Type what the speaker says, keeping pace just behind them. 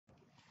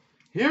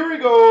Here we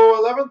go,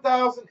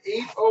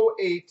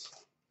 11,808.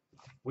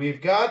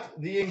 We've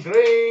got the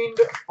Engrained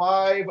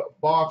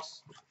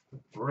 5-box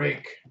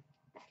break.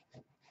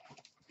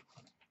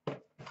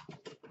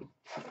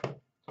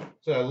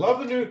 So I love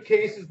the new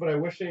cases, but I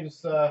wish they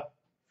just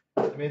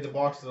made the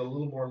boxes a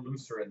little more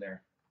looser in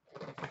there.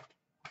 It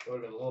would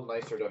have been a little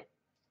nicer to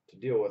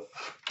deal with.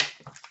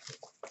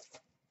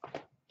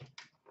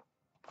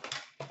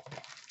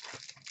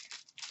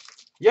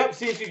 Yep,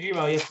 CNC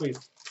Gmail, yes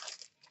please.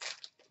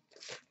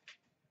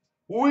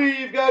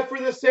 We've got for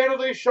the San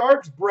Jose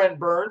Sharks, Brent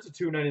Burns at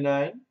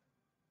 $2.99.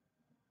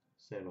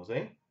 San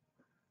Jose.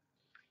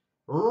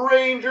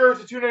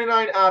 Rangers at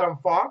 $2.99, Adam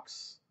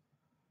Fox.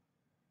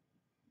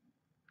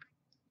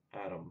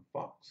 Adam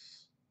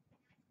Fox.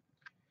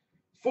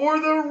 For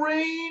the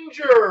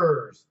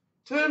Rangers,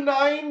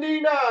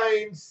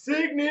 /99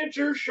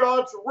 signature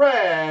shots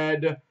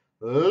red,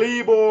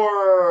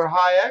 Libor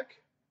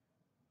Hayek.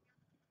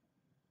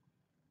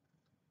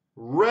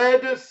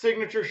 Red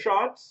signature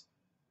shots,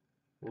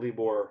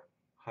 Libor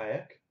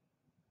Hayek.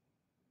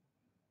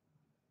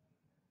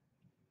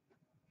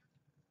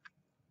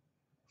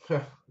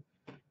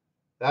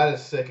 That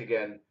is sick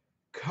again.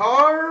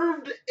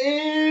 Carved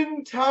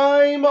in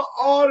time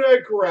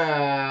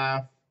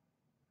autograph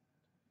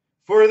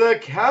for the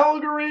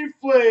Calgary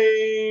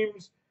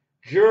Flames,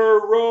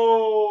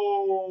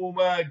 Jerome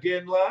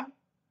Ginla.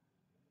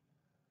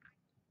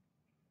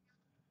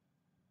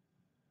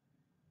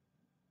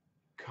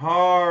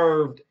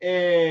 Carved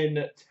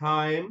in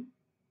time.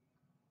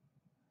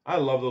 I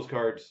love those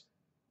cards.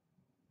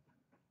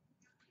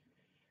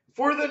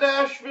 For the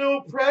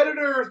Nashville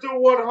Predators,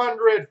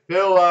 /100,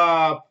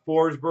 Philip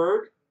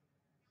Forsberg.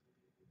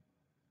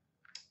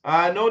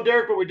 No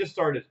Derek, but we just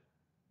started.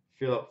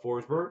 Philip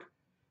Forsberg.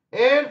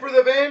 And for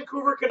the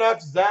Vancouver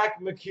Canucks, Zach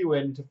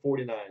McEwen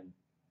 /49.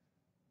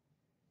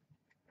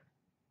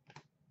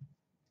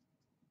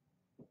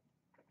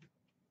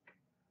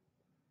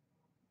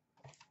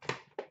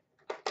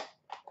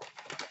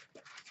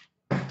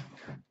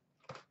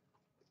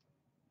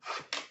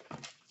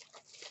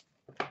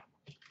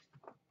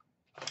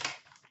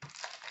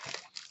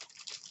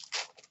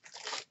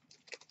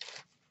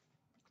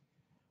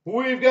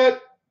 We've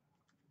got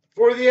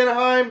for the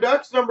Anaheim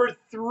Ducks, number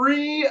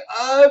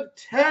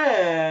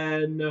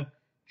 3/10,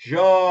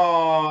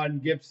 John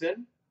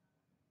Gibson.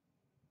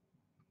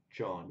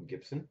 John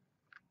Gibson.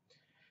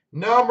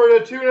 Number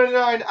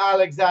 /299,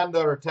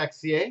 Alexander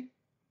Texier.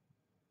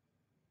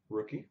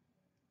 Rookie.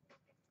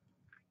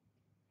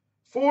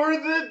 For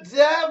the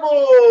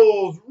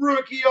Devils,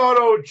 rookie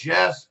auto,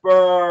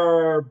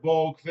 Jesper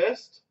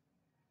Boqvist.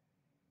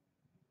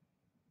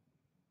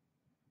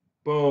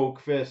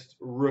 Boqvist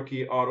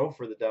rookie auto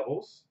for the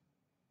Devils.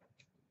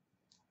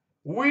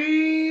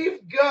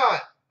 We've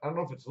got, I don't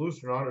know if it's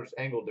loose or not, or it's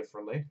angled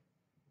differently.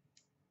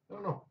 I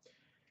don't know.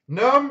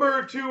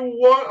 Number /1,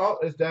 oh,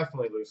 it's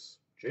definitely loose.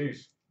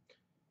 Jeez.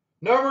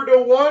 Number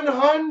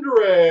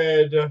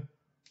 /100,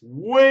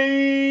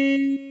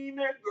 Wayne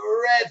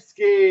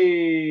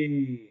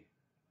Gretzky.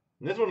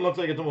 And this one looks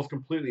like it's almost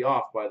completely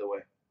off, by the way.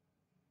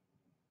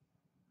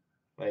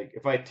 Like,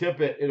 if I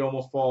tip it, it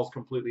almost falls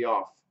completely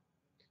off.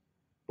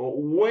 But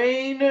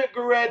Wayne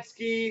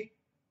Gretzky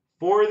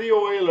for the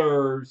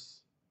Oilers.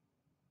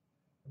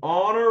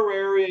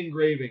 Honorary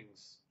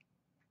engravings.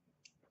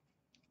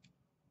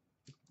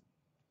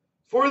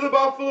 For the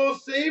Buffalo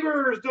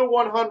Sabres,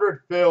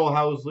 /100, Phil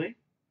Housley.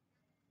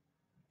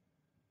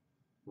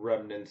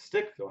 Remnant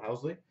stick, Phil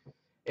Housley.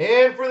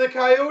 And for the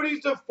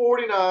Coyotes,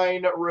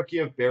 /49, rookie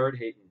of Barrett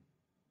Hayton.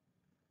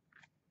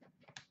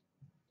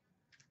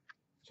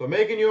 So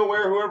making you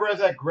aware, whoever has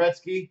that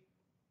Gretzky,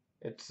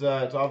 it's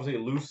obviously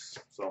loose.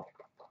 So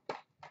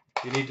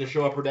you need to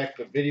show up or deck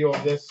the video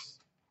of this.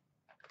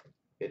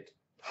 It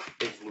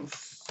is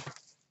loose.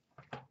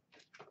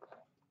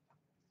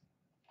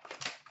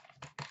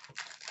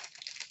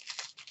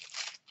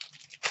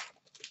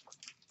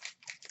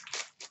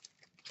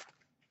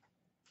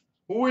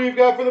 We've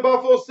got for the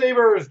Buffalo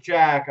Sabres,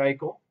 Jack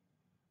Eichel.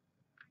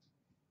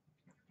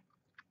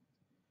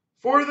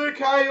 For the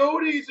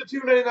Coyotes,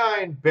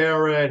 /299,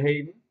 Barrett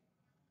Hayton.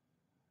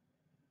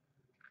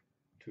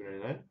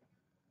 $2.99.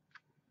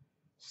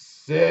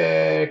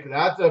 Sick.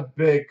 That's a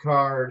big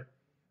card.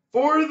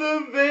 For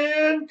the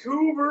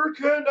Vancouver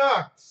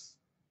Canucks,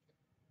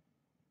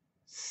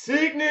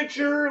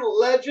 signature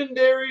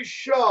legendary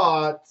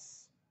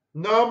shots,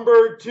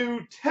 number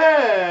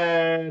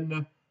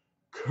 /210,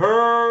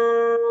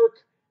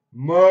 Kirk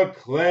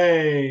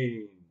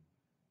McLean.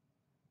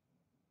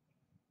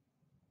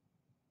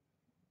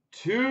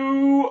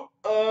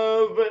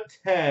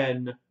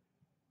 2/10,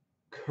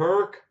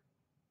 Kirk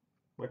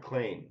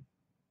McLean.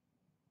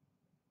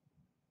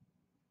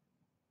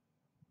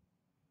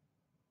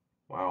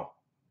 Wow.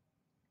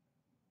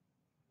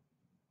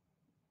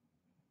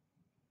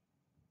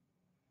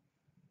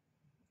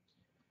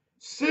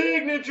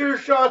 Signature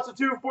shots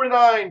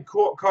 /249,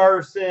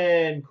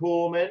 Carson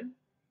Coolman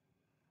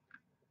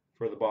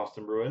for the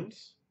Boston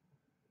Bruins.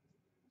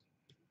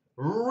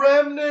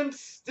 Remnant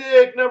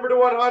stick, number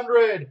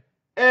 /100,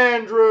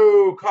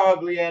 Andrew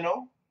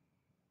Cogliano,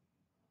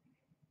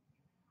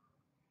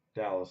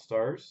 Dallas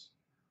Stars.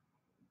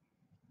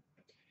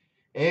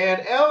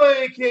 And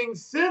LA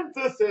Kings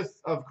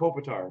synthesis of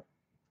Kopitar.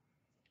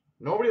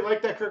 Nobody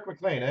liked that Kirk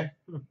McLean, eh?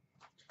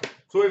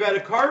 So we've had a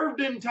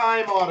carved in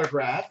time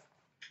autograph.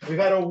 We've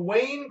had a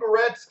Wayne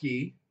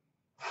Gretzky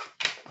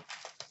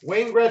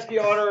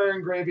honorary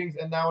engravings,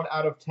 and now an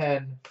out of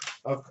 10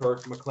 of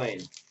Kirk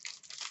McLean.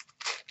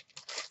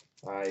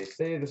 I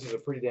say this is a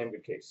pretty damn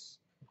good case.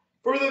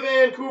 For the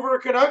Vancouver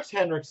Canucks,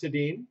 Henrik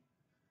Sedin,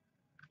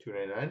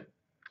 $2.99.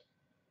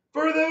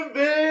 For the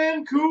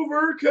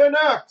Vancouver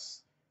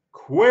Canucks,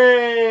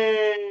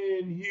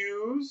 Quinn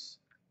Hughes,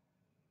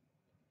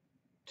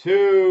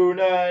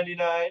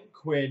 $2.99.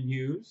 Quinn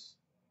Hughes.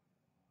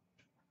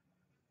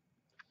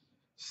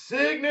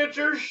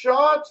 Signature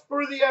shots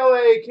for the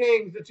LA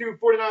Kings, the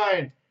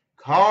 $2.49.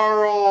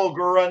 Carl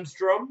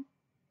Grundstrom.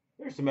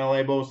 There's some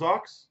LA Bo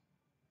Sox.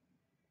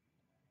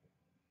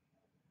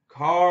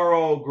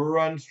 Carl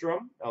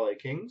Grundstrom, LA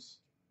Kings.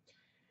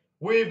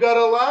 We've got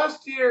a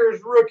last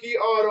year's rookie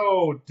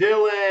auto,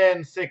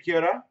 Dylan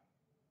CharaChara.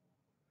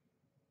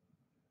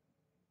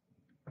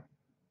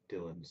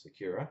 Dylan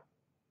CharaChara.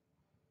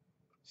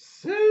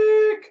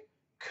 Sick!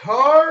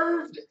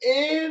 Carved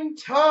in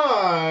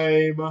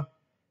time,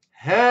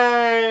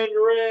 Henrik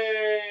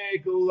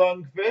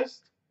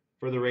Lundqvist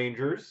for the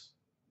Rangers.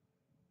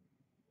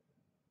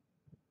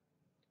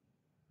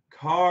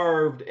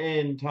 Carved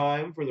in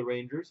time for the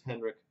Rangers,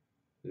 Henrik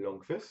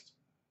Lundqvist.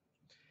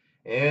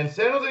 And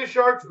San Jose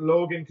Sharks,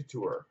 Logan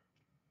Couture.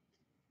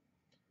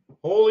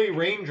 Holy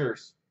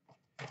Rangers.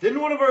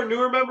 Didn't one of our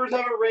newer members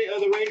have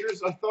the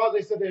Rangers? I thought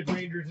they said they had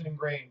Rangers and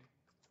Engrained.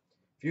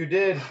 If you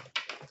did,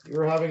 you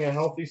were having a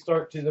healthy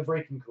start to the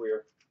breaking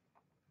career.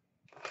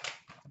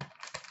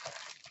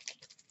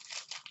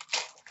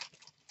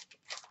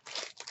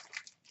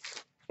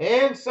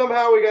 And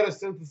somehow we got a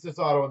synthesis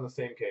auto in the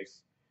same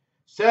case.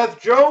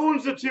 Seth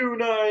Jones, a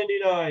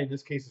 $2.99.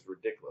 This case is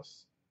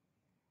ridiculous.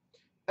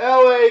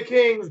 LA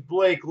Kings,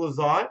 Blake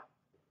Lizotte.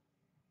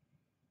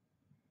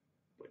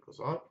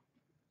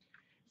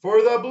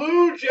 For the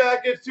Blue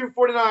Jackets,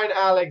 $2.49,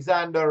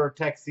 Alexander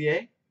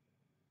Texier.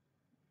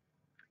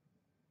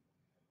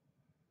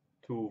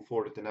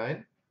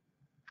 $2.49.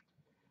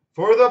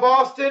 For the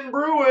Boston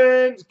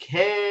Bruins,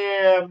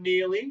 Cam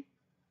Neely.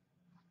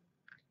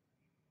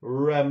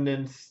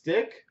 Remnant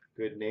Stick,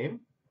 good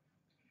name.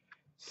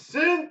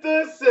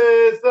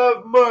 Synthesis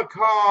of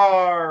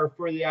Makar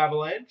for the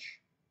Avalanche.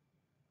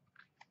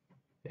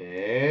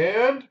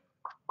 And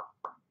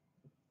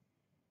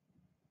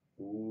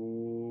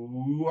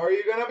who are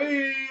you going to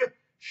be?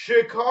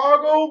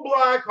 Chicago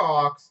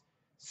Blackhawks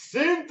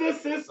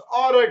synthesis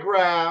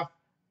autograph,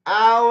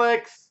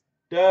 Alex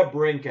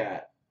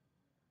DeBrincat.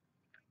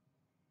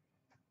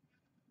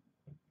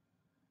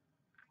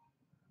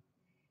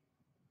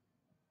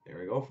 There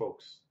we go,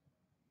 folks.